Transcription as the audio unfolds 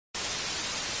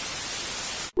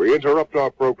we interrupt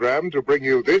our program to bring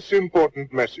you this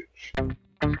important message.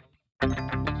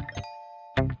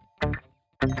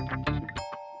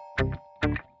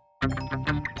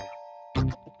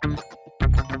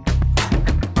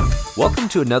 Welcome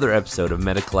to another episode of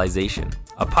Medicalization,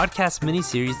 a podcast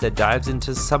miniseries that dives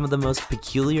into some of the most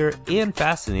peculiar and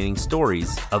fascinating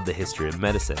stories of the history of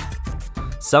medicine.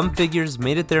 Some figures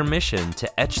made it their mission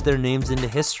to etch their names into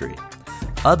history.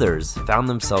 Others found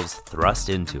themselves thrust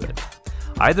into it.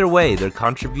 Either way, their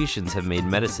contributions have made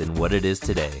medicine what it is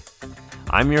today.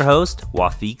 I'm your host,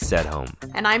 Wafiq Sedhome.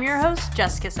 And I'm your host,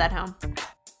 Jessica Sedhome.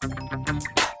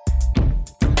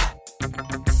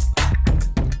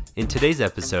 In today's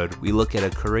episode, we look at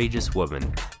a courageous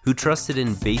woman who trusted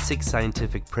in basic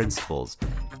scientific principles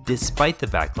despite the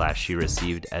backlash she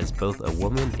received as both a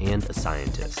woman and a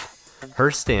scientist. Her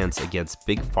stance against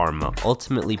Big Pharma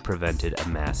ultimately prevented a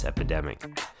mass epidemic.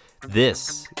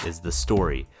 This is the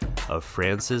story of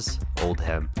Frances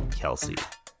Oldham Kelsey.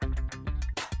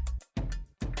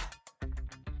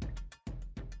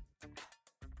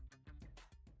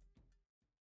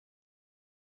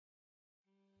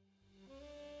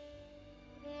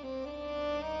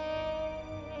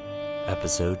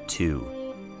 Episode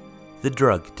 2: The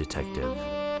Drug Detective.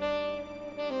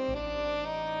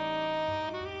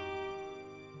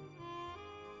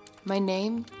 My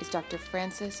name is Dr.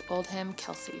 Frances Oldham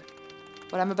Kelsey.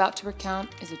 What I'm about to recount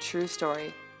is a true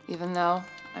story, even though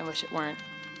I wish it weren't.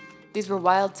 These were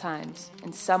wild times,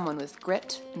 and someone with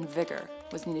grit and vigor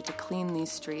was needed to clean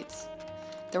these streets.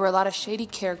 There were a lot of shady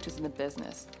characters in the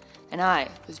business, and I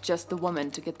was just the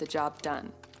woman to get the job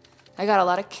done. I got a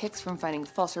lot of kicks from finding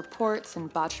false reports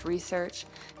and botched research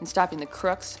and stopping the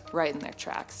crooks right in their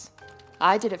tracks.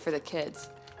 I did it for the kids,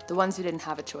 the ones who didn't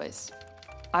have a choice.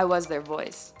 I was their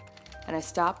voice, and I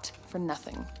stopped for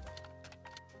nothing.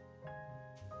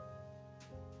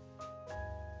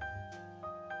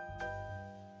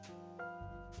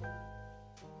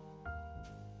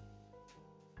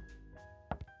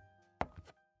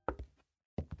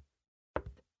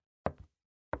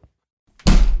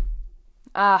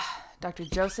 Dr.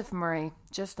 Joseph Murray,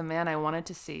 just the man I wanted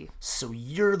to see. So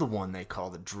you're the one they call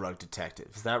the drug detective,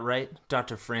 is that right,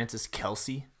 Dr. Frances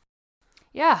Kelsey?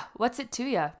 Yeah, what's it to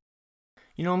ya?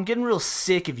 You know, I'm getting real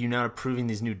sick of you not approving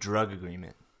these new drug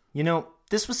agreement. You know,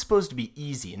 this was supposed to be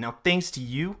easy, and now thanks to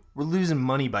you, we're losing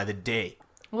money by the day.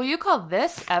 Will you call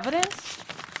this evidence?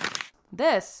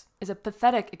 This is a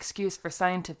pathetic excuse for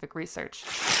scientific research.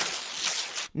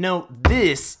 No,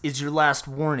 this is your last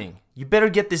warning. You better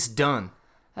get this done.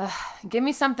 Give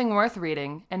me something worth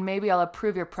reading, and maybe I'll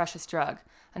approve your precious drug.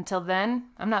 Until then,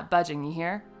 I'm not budging, you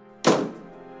hear?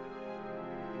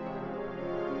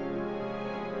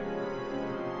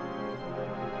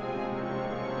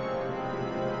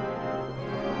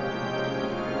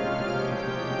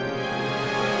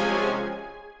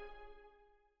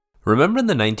 Remember in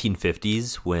the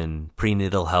 1950s when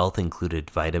prenatal health included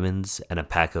vitamins and a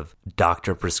pack of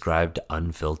doctor-prescribed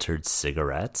unfiltered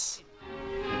cigarettes?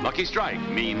 Lucky Strike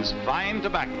means fine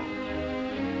tobacco.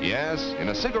 Yes, in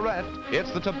a cigarette,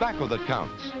 it's the tobacco that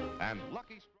counts. And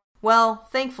Lucky Strike... Well,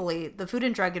 thankfully, the Food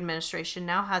and Drug Administration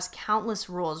now has countless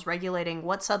rules regulating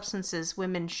what substances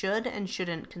women should and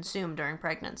shouldn't consume during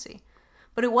pregnancy.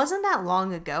 But it wasn't that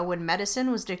long ago when medicine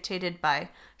was dictated by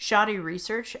shoddy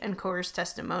research and coerced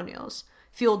testimonials,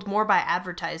 fueled more by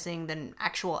advertising than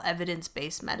actual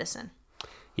evidence-based medicine.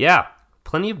 Yeah,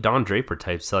 plenty of Don Draper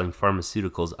types selling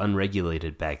pharmaceuticals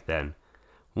unregulated back then.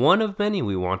 One of many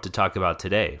we want to talk about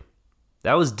today.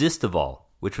 That was Distaval,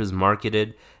 which was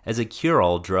marketed as a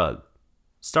cure-all drug.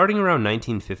 Starting around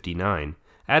 1959,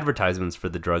 advertisements for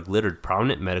the drug littered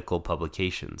prominent medical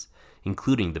publications,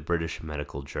 including the British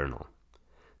Medical Journal.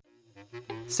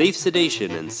 Safe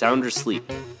sedation and sounder sleep.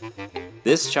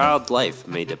 This child's life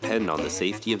may depend on the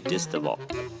safety of Distaval.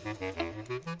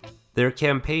 Their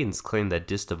campaigns claimed that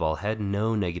Distaval had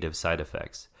no negative side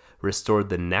effects, restored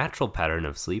the natural pattern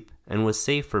of sleep, and was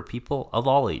safe for people of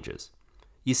all ages.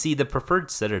 You see, the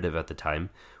preferred sedative at the time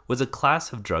was a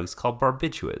class of drugs called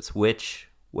barbiturates, which,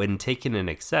 when taken in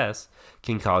excess,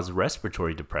 can cause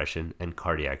respiratory depression and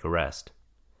cardiac arrest.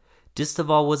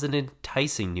 Distaval was an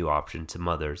enticing new option to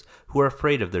mothers who are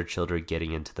afraid of their children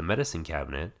getting into the medicine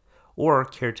cabinet, or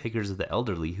caretakers of the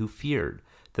elderly who feared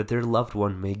that their loved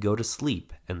one may go to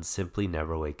sleep and simply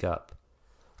never wake up.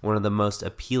 One of the most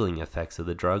appealing effects of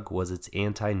the drug was its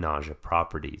anti-nausea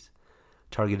properties,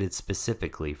 targeted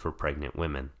specifically for pregnant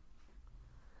women.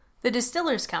 The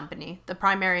Distillers Company, the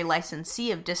primary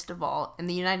licensee of Distaval in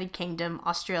the United Kingdom,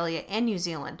 Australia, and New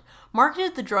Zealand,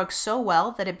 marketed the drug so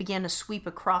well that it began to sweep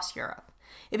across Europe.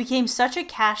 It became such a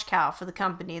cash cow for the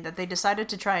company that they decided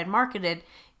to try and market it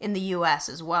in the US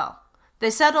as well. They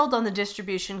settled on the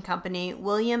distribution company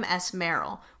William S.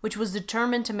 Merrill, which was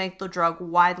determined to make the drug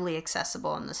widely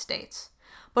accessible in the States.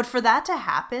 But for that to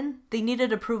happen, they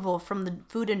needed approval from the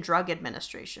Food and Drug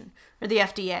Administration, or the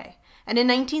FDA, and in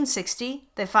 1960,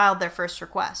 they filed their first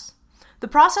request. The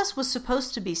process was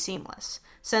supposed to be seamless,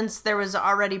 since there was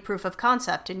already proof of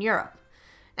concept in Europe.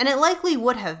 And it likely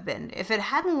would have been if it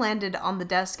hadn't landed on the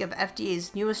desk of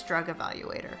FDA's newest drug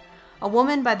evaluator, a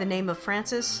woman by the name of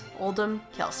Frances Oldham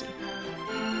Kelsey.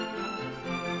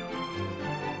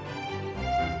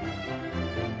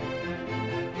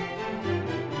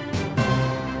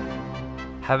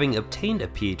 Having obtained a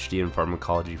PhD in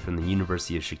pharmacology from the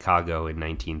University of Chicago in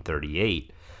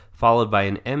 1938, followed by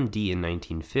an MD in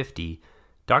 1950,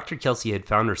 Dr. Kelsey had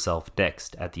found herself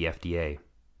next at the FDA.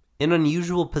 An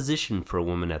unusual position for a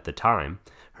woman at the time,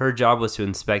 her job was to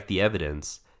inspect the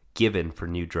evidence given for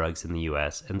new drugs in the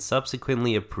U.S. and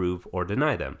subsequently approve or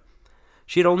deny them.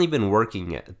 She had only been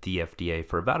working at the FDA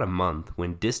for about a month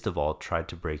when Distaval tried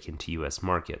to break into U.S.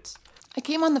 markets. I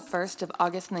came on the 1st of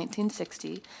August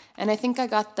 1960, and I think I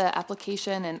got the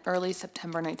application in early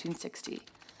September 1960.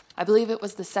 I believe it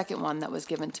was the second one that was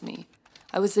given to me.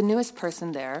 I was the newest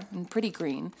person there, and pretty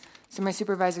green, so my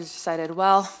supervisors decided,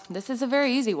 well, this is a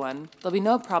very easy one. There'll be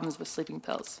no problems with sleeping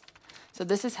pills. So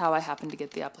this is how I happened to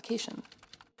get the application.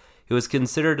 It was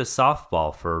considered a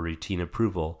softball for a routine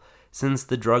approval, since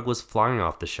the drug was flying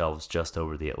off the shelves just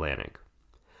over the Atlantic.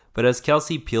 But as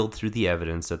Kelsey peeled through the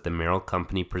evidence that the Merrill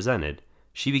Company presented,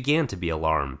 she began to be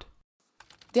alarmed.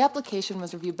 The application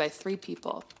was reviewed by 3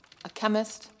 people, a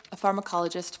chemist, a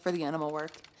pharmacologist for the animal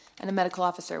work, and a medical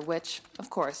officer, which, of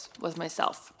course, was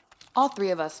myself. All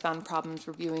 3 of us found problems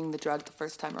reviewing the drug the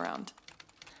first time around.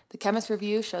 The chemist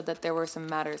review showed that there were some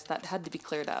matters that had to be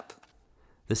cleared up.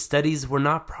 The studies were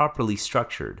not properly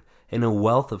structured, and a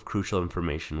wealth of crucial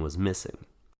information was missing.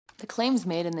 The claims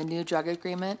made in the new drug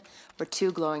agreement were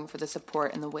too glowing for the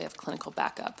support in the way of clinical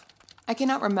backup. I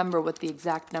cannot remember what the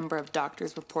exact number of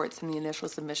doctors' reports in the initial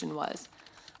submission was.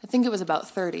 I think it was about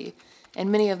 30,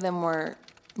 and many of them were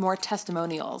more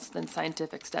testimonials than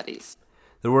scientific studies.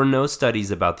 There were no studies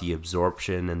about the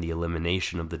absorption and the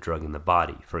elimination of the drug in the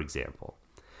body, for example.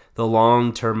 The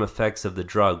long-term effects of the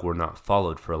drug were not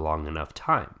followed for a long enough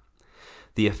time.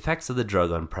 The effects of the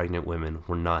drug on pregnant women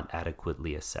were not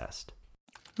adequately assessed.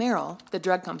 Merrill, the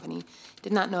drug company,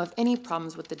 did not know of any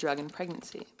problems with the drug in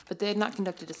pregnancy, but they had not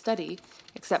conducted a study,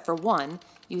 except for one,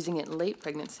 using it in late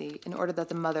pregnancy in order that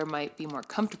the mother might be more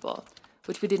comfortable,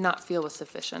 which we did not feel was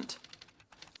sufficient.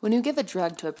 When you give a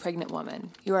drug to a pregnant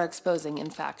woman, you are exposing, in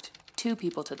fact, 2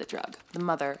 people to the drug, the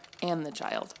mother and the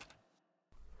child.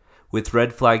 With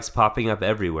red flags popping up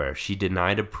everywhere, she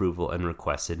denied approval and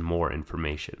requested more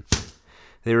information.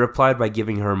 They replied by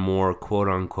giving her more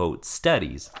quote-unquote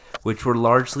studies, which were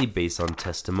largely based on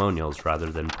testimonials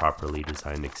rather than properly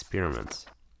designed experiments.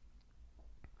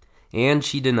 And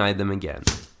she denied them again.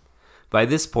 By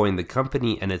this point, the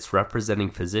company and its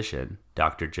representing physician,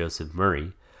 Dr. Joseph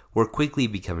Murray, were quickly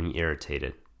becoming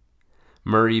irritated.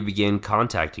 Murray began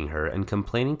contacting her and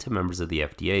complaining to members of the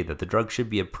FDA that the drug should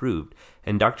be approved,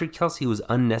 and Dr. Kelsey was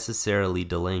unnecessarily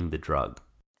delaying the drug.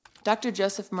 Dr.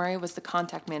 Joseph Murray was the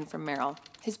contact man from Merrill.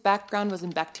 His background was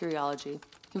in bacteriology.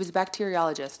 He was a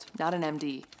bacteriologist, not an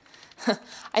MD.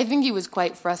 I think he was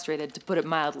quite frustrated, to put it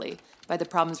mildly, by the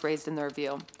problems raised in the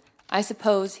review. I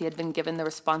suppose he had been given the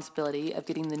responsibility of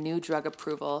getting the new drug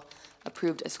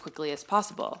approved as quickly as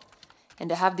possible, and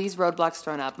to have these roadblocks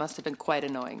thrown up must have been quite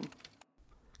annoying.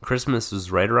 Christmas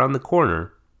was right around the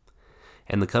corner,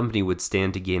 and the company would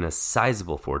stand to gain a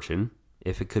sizable fortune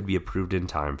if it could be approved in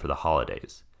time for the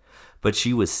holidays. But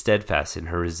she was steadfast in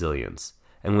her resilience,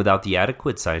 and without the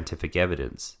adequate scientific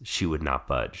evidence, she would not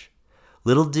budge.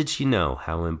 Little did she know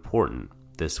how important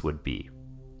this would be.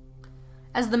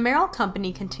 As the Merrill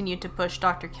Company continued to push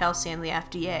Dr. Kelsey and the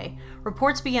FDA,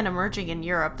 reports began emerging in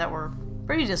Europe that were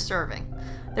pretty disturbing.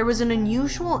 There was an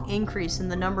unusual increase in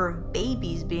the number of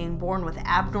babies being born with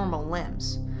abnormal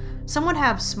limbs. Some would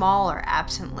have small or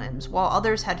absent limbs, while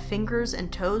others had fingers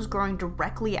and toes growing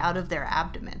directly out of their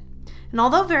abdomen. And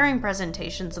although varying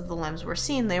presentations of the limbs were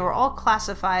seen, they were all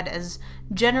classified as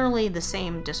generally the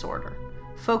same disorder,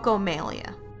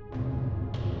 phocomalia.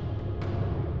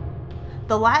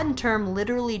 The Latin term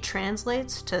literally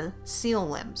translates to seal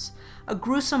limbs, a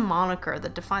gruesome moniker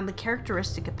that defined the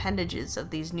characteristic appendages of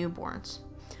these newborns.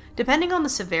 Depending on the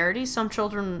severity, some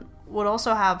children would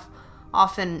also have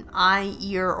often eye,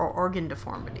 ear, or organ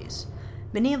deformities.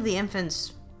 Many of the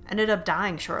infants ended up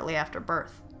dying shortly after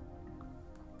birth.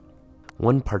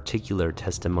 One particular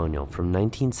testimonial from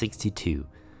 1962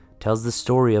 tells the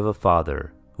story of a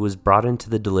father who was brought into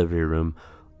the delivery room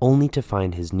only to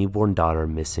find his newborn daughter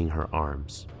missing her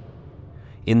arms.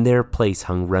 In their place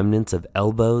hung remnants of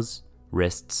elbows,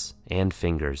 wrists, and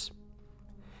fingers.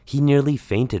 He nearly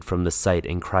fainted from the sight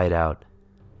and cried out,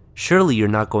 "Surely you're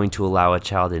not going to allow a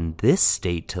child in this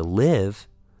state to live?"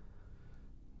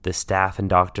 The staff and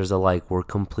doctors alike were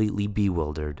completely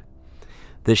bewildered.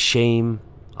 The shame,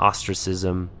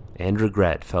 ostracism, and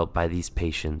regret felt by these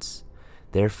patients,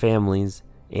 their families,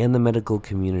 and the medical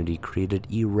community created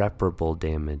irreparable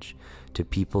damage to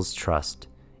people's trust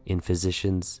in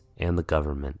physicians and the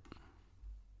government.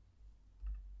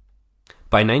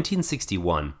 By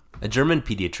 1961, a German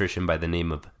pediatrician by the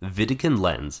name of Wittiken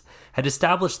Lenz had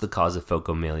established the cause of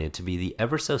phocomalia to be the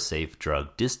ever-so-safe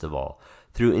drug Distaval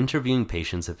through interviewing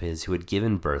patients of his who had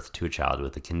given birth to a child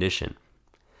with the condition.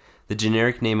 The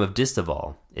generic name of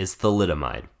Distaval is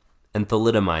thalidomide, and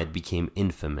thalidomide became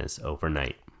infamous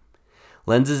overnight.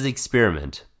 Lenz's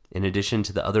experiment, in addition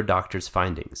to the other doctors'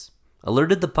 findings,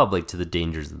 alerted the public to the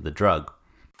dangers of the drug.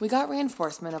 We got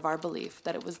reinforcement of our belief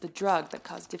that it was the drug that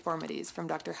caused deformities from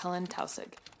Dr. Helen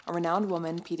Tausig, a renowned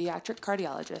woman pediatric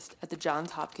cardiologist at the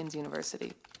Johns Hopkins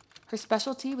University. Her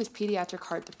specialty was pediatric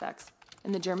heart defects,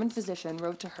 and the German physician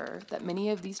wrote to her that many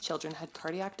of these children had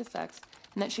cardiac defects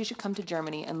and that she should come to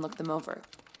Germany and look them over.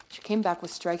 She came back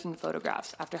with striking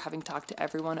photographs after having talked to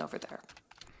everyone over there.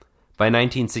 By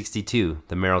 1962,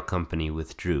 the Merrill Company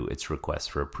withdrew its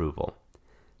request for approval.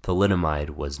 Thalidomide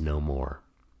was no more.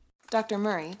 Dr.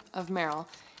 Murray, of Merrill,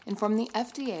 informed the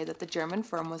FDA that the German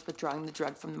firm was withdrawing the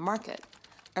drug from the market.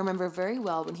 I remember very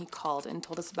well when he called and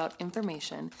told us about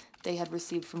information they had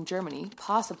received from Germany,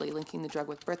 possibly linking the drug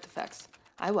with birth defects.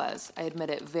 I admit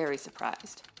it, very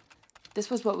surprised. This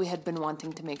was what we had been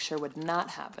wanting to make sure would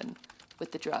not happen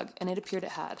with the drug, and it appeared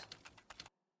it had.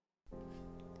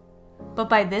 But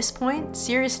by this point,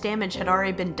 serious damage had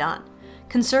already been done.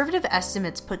 Conservative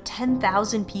estimates put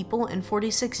 10,000 people in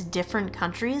 46 different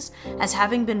countries as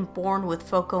having been born with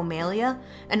phocomalia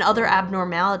and other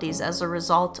abnormalities as a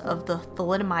result of the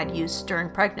thalidomide use during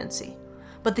pregnancy.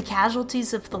 But the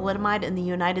casualties of thalidomide in the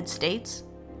United States?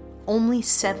 Only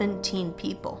 17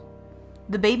 people.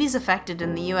 The babies affected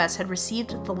in the US had received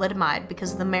thalidomide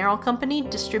because the Merrill Company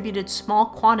distributed small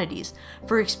quantities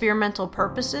for experimental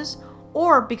purposes,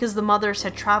 or because the mothers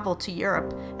had traveled to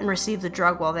Europe and received the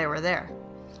drug while they were there.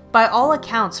 By all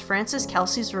accounts, Frances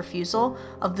Kelsey's refusal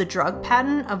of the drug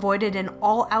patent avoided an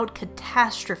all-out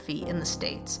catastrophe in the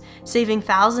States, saving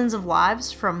thousands of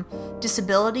lives from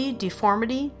disability,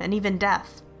 deformity, and even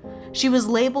death. She was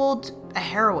labeled a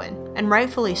heroine, and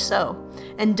rightfully so,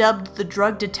 and dubbed the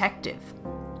drug detective.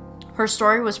 Her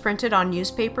story was printed on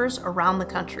newspapers around the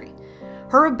country.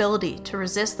 Her ability to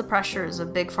resist the pressures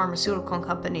of big pharmaceutical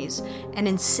companies and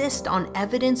insist on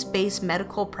evidence-based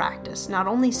medical practice not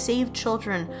only saved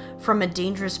children from a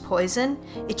dangerous poison,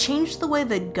 it changed the way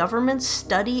that governments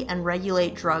study and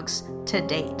regulate drugs to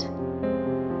date.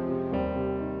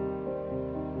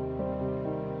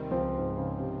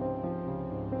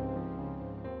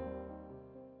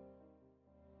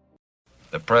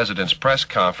 The President's press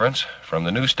conference from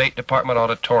the new State Department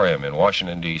Auditorium in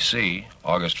Washington, D.C.,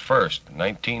 August 1st,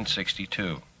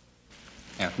 1962.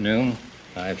 Afternoon.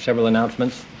 I have several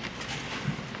announcements.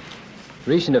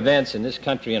 Recent events in this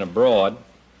country and abroad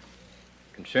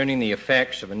concerning the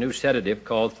effects of a new sedative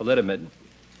called thalidomide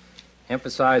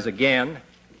emphasize again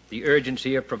the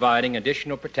urgency of providing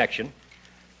additional protection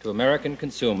to American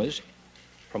consumers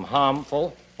from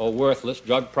harmful or worthless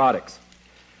drug products.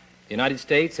 The United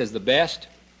States has the best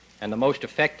and the most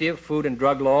effective food and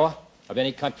drug law of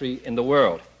any country in the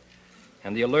world,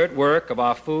 and the alert work of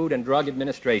our Food and Drug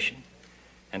Administration,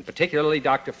 and particularly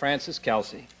Dr. Frances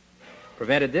Kelsey,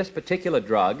 prevented this particular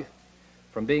drug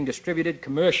from being distributed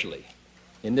commercially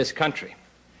in this country.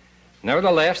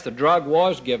 Nevertheless, the drug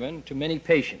was given to many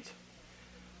patients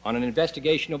on an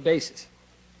investigational basis.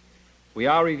 We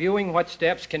are reviewing what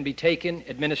steps can be taken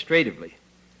administratively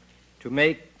to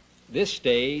make this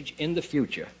stage in the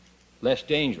future less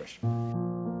dangerous.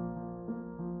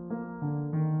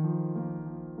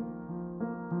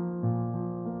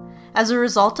 As a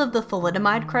result of the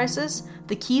thalidomide crisis,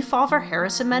 the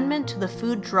Kefauver-Harris Amendment to the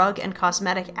Food, Drug, and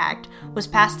Cosmetic Act was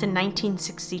passed in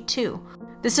 1962.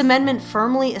 This amendment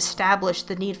firmly established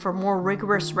the need for more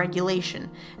rigorous regulation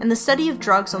and the study of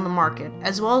drugs on the market,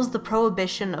 as well as the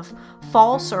prohibition of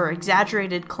false or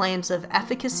exaggerated claims of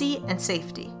efficacy and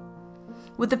safety.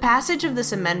 With the passage of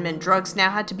this amendment, drugs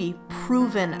now had to be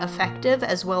proven effective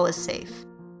as well as safe.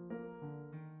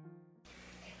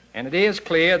 And it is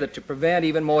clear that to prevent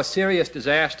even more serious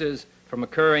disasters from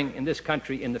occurring in this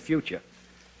country in the future.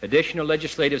 Additional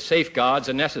legislative safeguards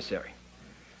are necessary.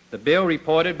 The bill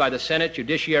reported by the Senate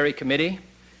Judiciary Committee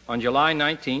on July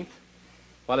 19th,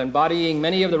 while embodying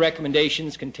many of the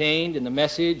recommendations contained in the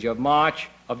message of March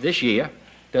of this year,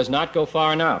 does not go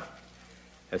far enough,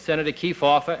 as Senator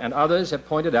Kefauver and others have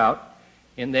pointed out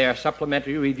in their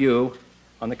supplementary review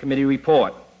on the committee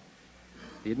report.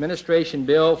 The administration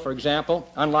bill, for example,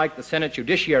 unlike the Senate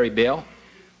Judiciary bill,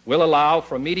 will allow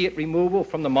for immediate removal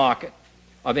from the market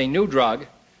of a new drug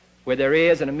where there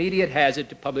is an immediate hazard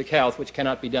to public health, which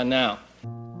cannot be done now.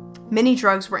 Many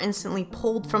drugs were instantly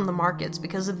pulled from the markets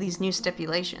because of these new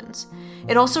stipulations.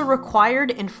 It also required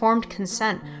informed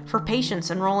consent for patients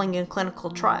enrolling in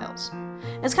clinical trials.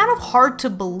 It's kind of hard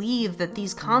to believe that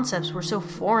these concepts were so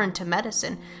foreign to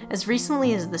medicine as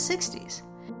recently as the 60s.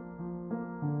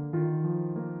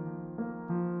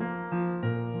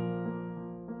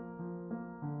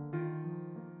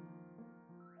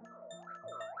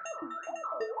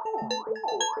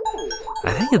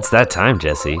 I think it's that time,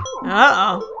 Jesse.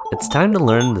 Uh-oh. It's time to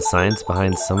learn the science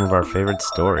behind some of our favorite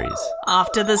stories.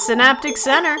 Off to the synaptic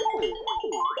center.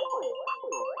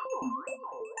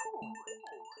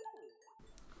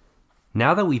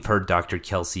 Now that we've heard Dr.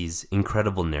 Kelsey's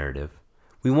incredible narrative,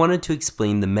 we wanted to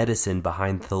explain the medicine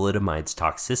behind thalidomide's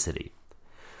toxicity.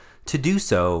 To do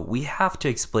so, we have to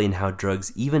explain how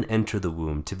drugs even enter the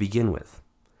womb to begin with.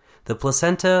 The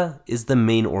placenta is the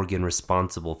main organ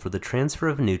responsible for the transfer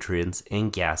of nutrients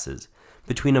and gases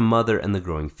between a mother and the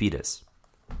growing fetus.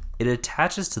 It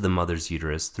attaches to the mother's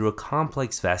uterus through a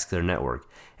complex vascular network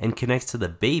and connects to the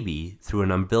baby through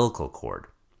an umbilical cord.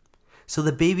 So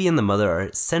the baby and the mother are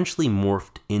essentially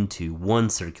morphed into one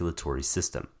circulatory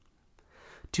system.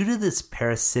 Due to this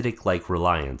parasitic-like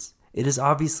reliance, it is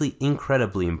obviously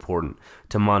incredibly important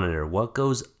to monitor what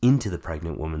goes into the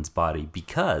pregnant woman's body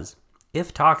because,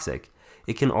 if toxic,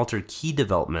 it can alter key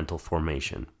developmental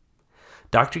formation.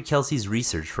 Dr. Kelsey's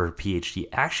research for her PhD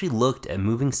actually looked at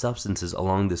moving substances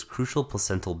along this crucial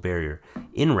placental barrier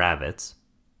in rabbits,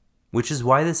 which is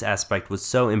why this aspect was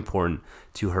so important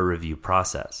to her review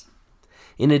process.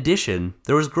 In addition,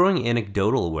 there was growing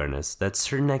anecdotal awareness that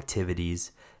certain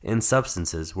activities and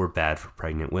substances were bad for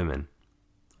pregnant women.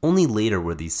 Only later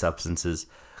were these substances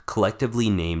collectively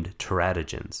named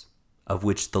teratogens, of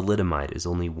which thalidomide is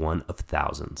only one of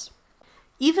thousands.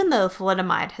 Even though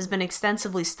thalidomide has been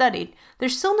extensively studied,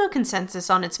 there's still no consensus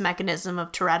on its mechanism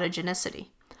of teratogenicity.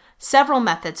 Several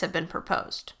methods have been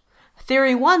proposed.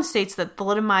 Theory 1 states that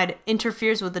thalidomide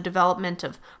interferes with the development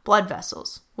of blood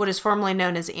vessels, what is formerly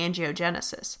known as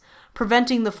angiogenesis,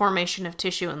 preventing the formation of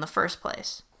tissue in the first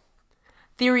place.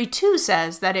 Theory 2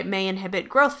 says that it may inhibit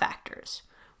growth factors,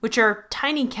 which are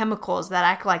tiny chemicals that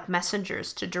act like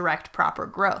messengers to direct proper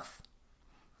growth.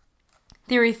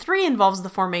 Theory 3 involves the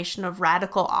formation of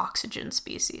radical oxygen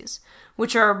species,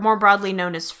 which are more broadly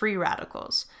known as free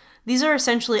radicals. These are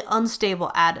essentially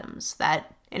unstable atoms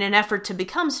that, in an effort to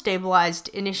become stabilized,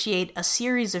 initiate a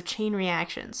series of chain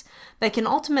reactions that can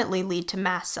ultimately lead to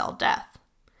mast cell death.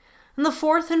 And the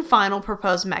fourth and final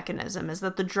proposed mechanism is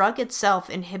that the drug itself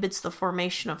inhibits the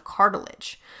formation of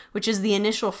cartilage, which is the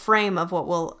initial frame of what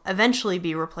will eventually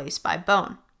be replaced by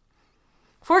bone.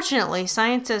 Fortunately,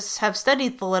 scientists have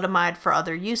studied thalidomide for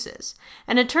other uses,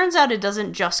 and it turns out it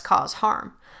doesn't just cause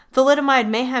harm. Thalidomide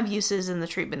may have uses in the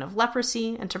treatment of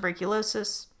leprosy and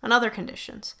tuberculosis and other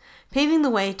conditions, paving the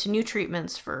way to new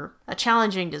treatments for a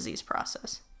challenging disease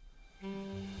process.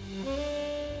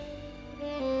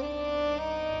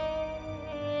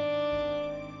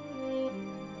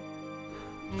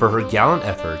 For her gallant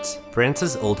efforts,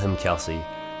 Frances Oldham Kelsey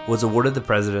was awarded the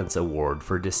President's Award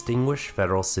for Distinguished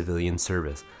Federal Civilian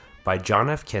Service by John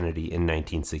F. Kennedy in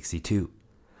 1962,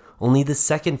 only the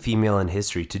second female in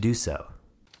history to do so.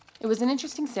 It was an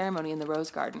interesting ceremony in the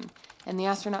Rose Garden, and the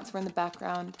astronauts were in the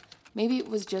background. Maybe it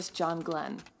was just John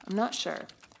Glenn. I'm not sure.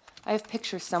 I have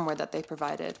pictures somewhere that they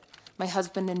provided. My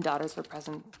husband and daughters were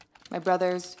present. My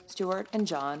brothers, Stuart and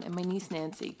John, and my niece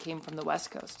Nancy came from the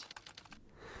West Coast.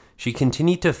 She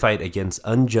continued to fight against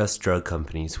unjust drug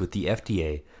companies with the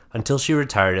FDA until she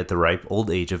retired at the ripe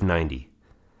old age of 90.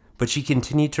 But she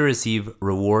continued to receive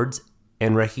rewards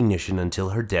and recognition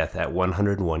until her death at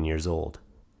 101 years old.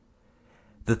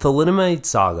 The thalidomide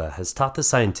saga has taught the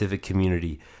scientific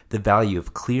community the value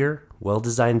of clear,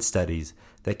 well-designed studies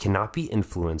that cannot be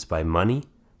influenced by money,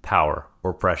 power,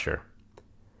 or pressure.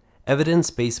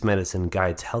 Evidence-based medicine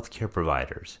guides healthcare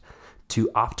providers to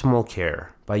optimal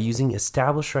care by using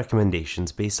established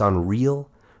recommendations based on real,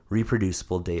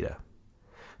 reproducible data.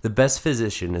 The best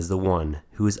physician is the one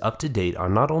who is up to date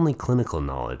on not only clinical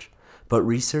knowledge, but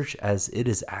research as it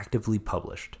is actively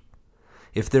published.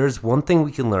 If there is one thing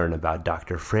we can learn about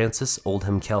Dr. Frances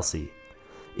Oldham Kelsey,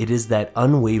 it is that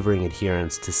unwavering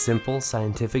adherence to simple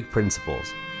scientific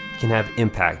principles can have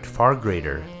impact far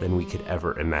greater than we could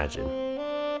ever imagine.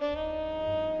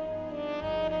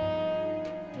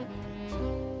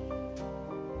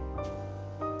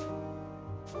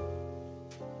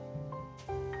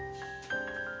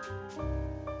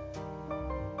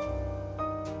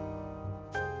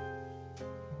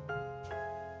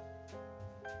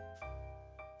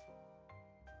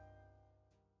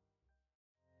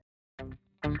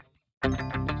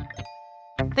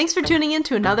 Thanks for tuning in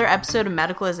to another episode of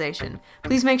Medicalization.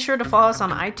 Please make sure to follow us on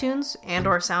iTunes and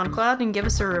or SoundCloud and give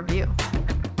us a review.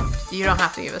 You don't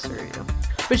have to give us a review,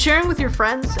 but sharing with your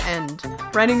friends and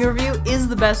writing a review is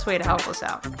the best way to help us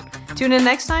out. Tune in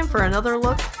next time for another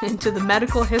look into the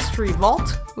medical history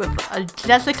vault with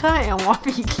Jessica and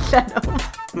Wafi Shadow.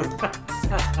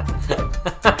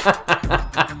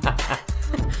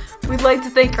 We'd like to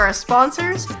thank our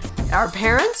sponsors, our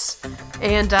parents,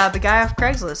 and the guy off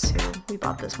Craigslist who we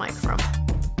bought this mic from.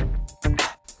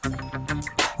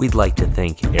 We'd like to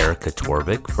thank Erica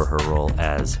Torvik for her role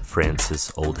as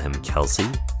Frances Oldham Kelsey,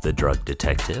 the drug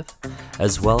detective,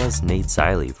 as well as Nate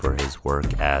Ziley for his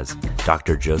work as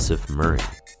Dr. Joseph Murray.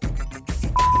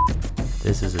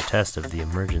 This is a test of the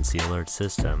emergency alert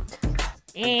system.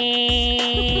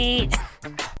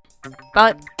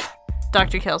 But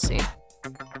Dr. Kelsey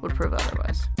would prove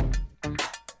otherwise.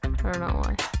 I don't know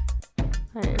why.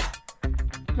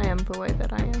 I am the way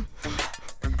that I am.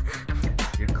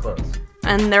 You're close.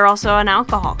 And they're also an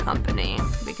alcohol company,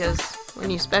 because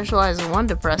when you specialize in one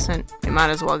depressant, you might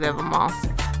as well give them all.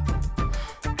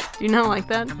 Do you not like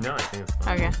that? No, I think it's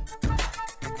fine. Okay.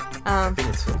 I think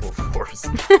it's a little forced,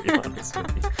 to be honest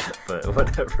with you, but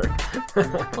whatever.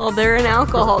 Well, they're an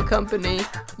alcohol company.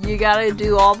 You gotta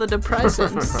do all the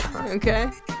depressants, okay?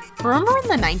 Remember in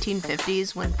the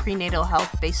 1950s when prenatal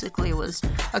health basically was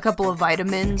a couple of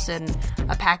vitamins and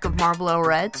a pack of Marlboro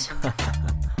Reds?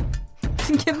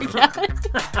 Get me out.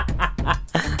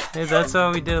 Hey, that's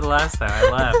what we did last time. I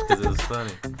laughed because it was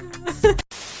funny.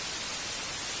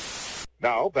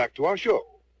 Now, back to our show.